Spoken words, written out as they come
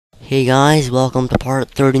Hey guys, welcome to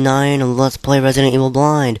part 39 of Let's Play Resident Evil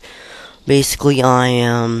Blind. Basically, I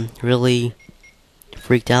am really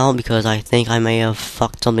freaked out because I think I may have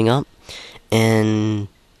fucked something up, and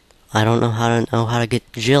I don't know how to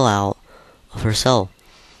get Jill out of her cell.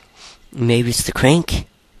 Maybe it's the crank?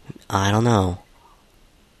 I don't know.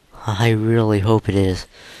 I really hope it is.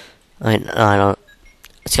 I don't.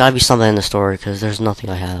 It's gotta be something in the story because there's nothing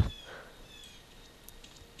I have.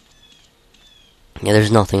 Yeah,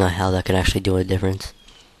 there's nothing I have that could actually do a difference.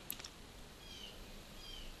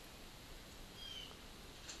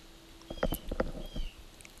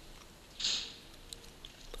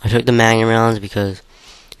 I took the Magnum rounds because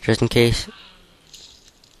just in case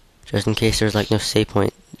there's like no save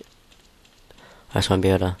point. I just want to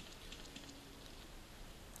be able to.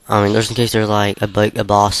 Just in case there's like a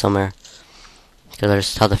boss somewhere. Because I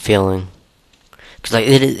just have the feeling.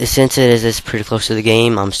 Because since it is pretty close to the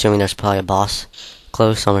game, I'm assuming there's probably a boss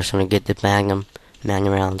close. So I'm just gonna get the Magnum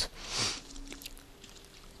rounds.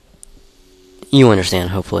 You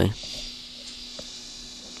understand, hopefully.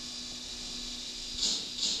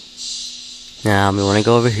 Now we want to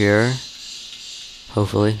go over here.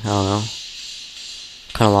 Hopefully, I don't know.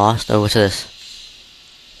 Kind of lost. Oh, what's this?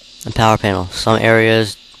 A power panel. Some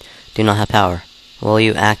areas do not have power. Will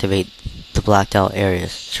you activate the blacked out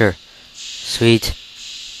areas? Sure. Sweet.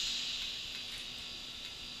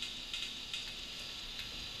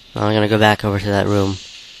 I'm gonna go back over to that room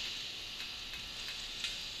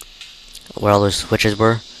where all those switches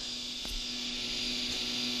were.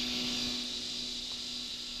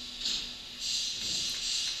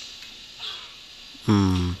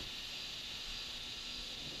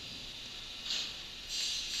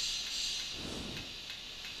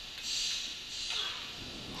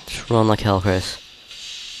 Just run like hell, Chris.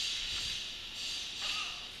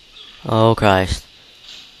 Oh, Christ.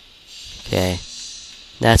 Okay.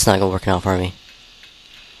 That's not gonna work out for me.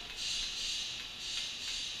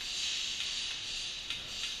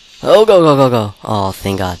 Oh, go, go, go, go. Oh,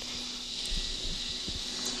 thank God.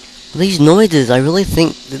 These noises, I really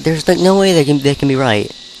think there's like no way they can be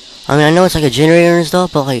right. I mean, I know it's like a generator and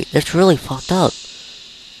stuff, but like, it's really fucked up.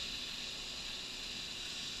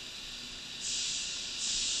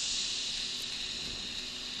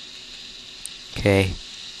 Okay.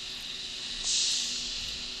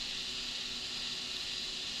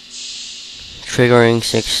 Triggering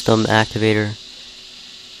system activator.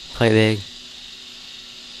 Quite big.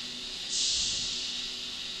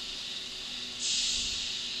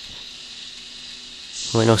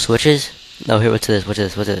 Wait, no switches? No, here, what's this? What's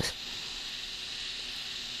this? What's this?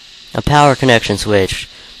 A power connection switch.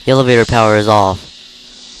 The elevator power is off.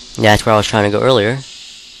 Yeah, that's where I was trying to go earlier.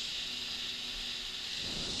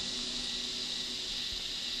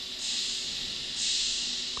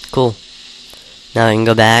 Cool. Now I can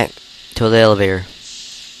go back to the elevator.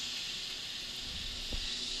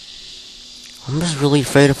 I'm just really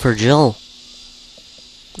afraid of her Jill.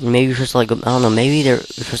 Maybe you're just like, I don't know, maybe they're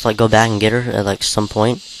just like go back and get her at like some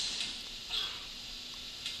point.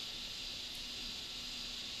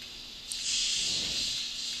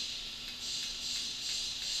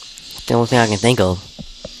 It's the only thing I can think of.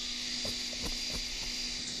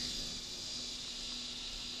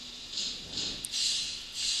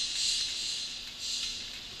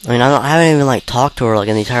 I mean, I haven't even like talked to her like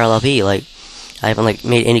in the entire LP. Like, I haven't like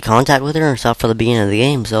made any contact with her except for the beginning of the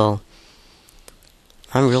game. So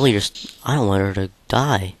I'm really just, I don't want her to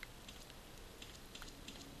die.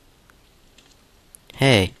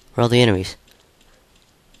 Hey, where are all the enemies?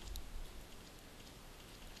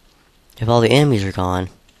 If all the enemies are gone,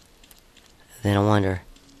 then I wonder,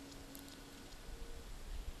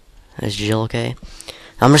 is Jill okay?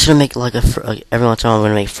 I'm just gonna make like every once in a while I'm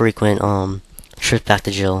gonna make frequent trips back to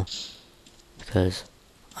Jill because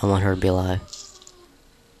I want her to be alive.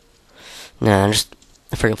 Nah, just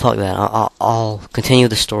forget fuck that. I'll continue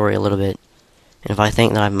the story a little bit, and if I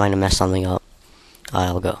think that I might have messed something up,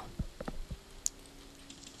 I'll go.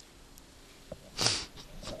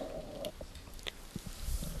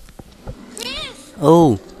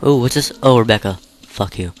 Oh, what's this? Oh, Rebecca.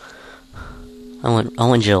 Fuck you. I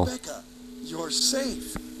want Jill. Rebecca, you're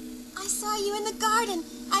safe. I saw you in the garden.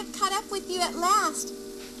 I've caught up with you at last.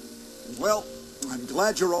 Well, I'm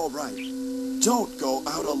glad you're all right. Don't go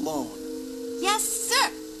out alone. Yes, sir.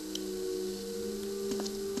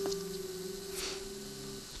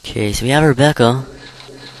 Okay, so we have Rebecca.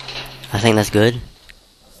 I think that's good.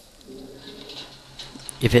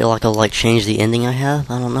 If it'll like change the ending I have,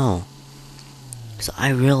 I don't know. Because I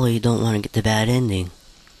really don't want to get the bad ending.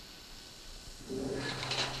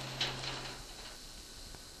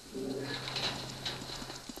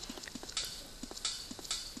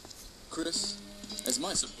 Chris, as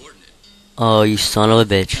my subordinate. Oh, you son of a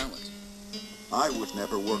bitch. Talent. I would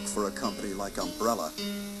never work for a company like Umbrella.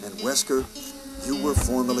 And Wesker, you were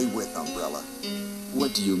formerly with Umbrella.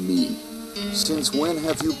 What do you mean? Since when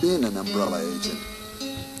have you been an Umbrella agent?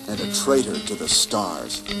 And a traitor to the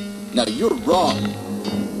stars? Now you're wrong.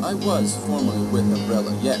 I was formerly with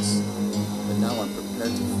Umbrella, yes. But now I'm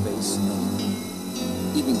prepared to face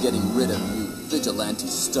anything. Even getting rid of you vigilante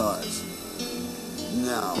stars.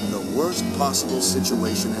 Now, the worst possible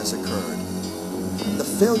situation has occurred. The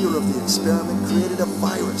failure of the experiment created a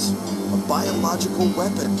virus, a biological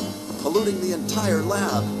weapon, polluting the entire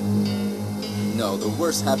lab. No, the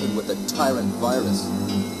worst happened with the Tyrant virus.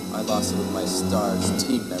 I lost some of my stars'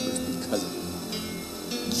 team members because of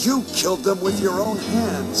it. You killed them with your own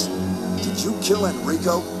hands. Did you kill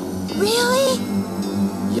Enrico? Really?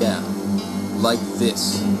 Yeah, like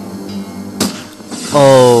this.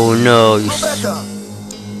 Oh no, you Rebecca!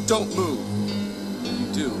 Don't move. If you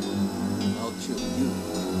do, I'll kill you.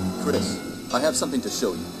 Chris, I have something to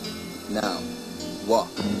show you. Now, walk.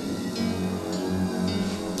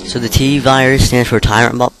 So the T virus stands for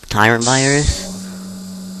tyrant virus.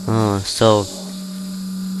 Oh, so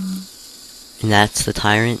and that's the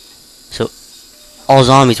tyrant. So all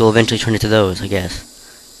zombies will eventually turn into those, I guess.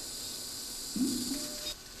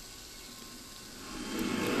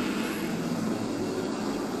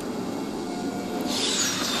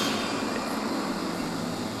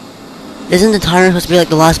 Isn't the tyrant supposed to be like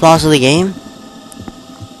the last boss of the game?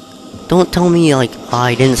 Don't tell me like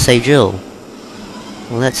I didn't save Jill.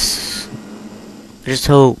 Well, that's. I just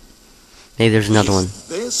hope maybe there's another one.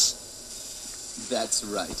 This? That's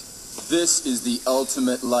right. This is the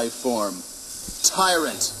ultimate life form.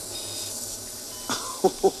 Tyrant.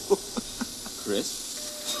 Chris?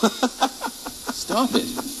 Stop it.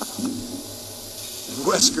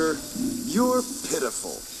 Wesker, you're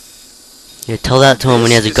pitiful. Yeah, tell that to him when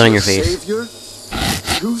he has a This gun in is your face.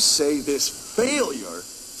 Savior? You say this failure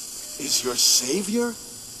is your savior?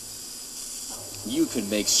 You can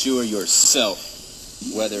make sure yourself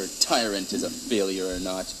whether Tyrant is a failure or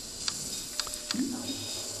not.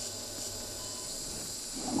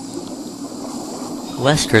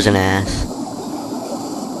 Wesker's an ass.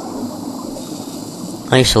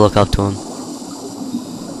 I used to look up to him.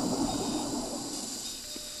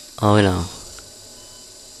 Oh no.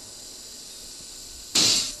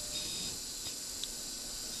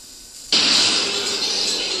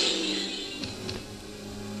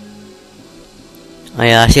 Oh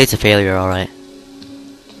yeah, I see it's a failure, alright.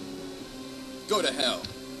 Go to hell.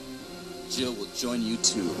 Jill will join you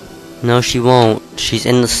too. No, she won't. She's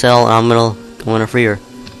in the cell and I'm gonna free her.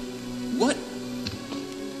 What?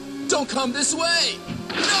 Don't come this way!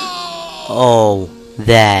 No! Oh,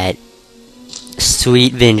 that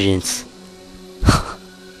sweet vengeance.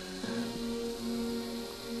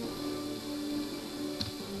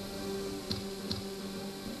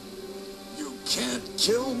 You can't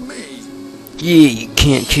kill me. Yeah, you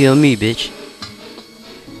can't kill me, bitch.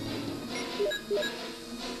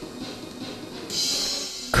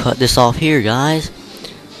 Cut this off here, guys.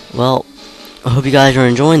 Well, I hope you guys are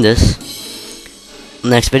enjoying this.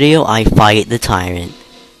 Next video, I fight the tyrant.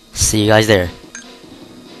 See you guys there.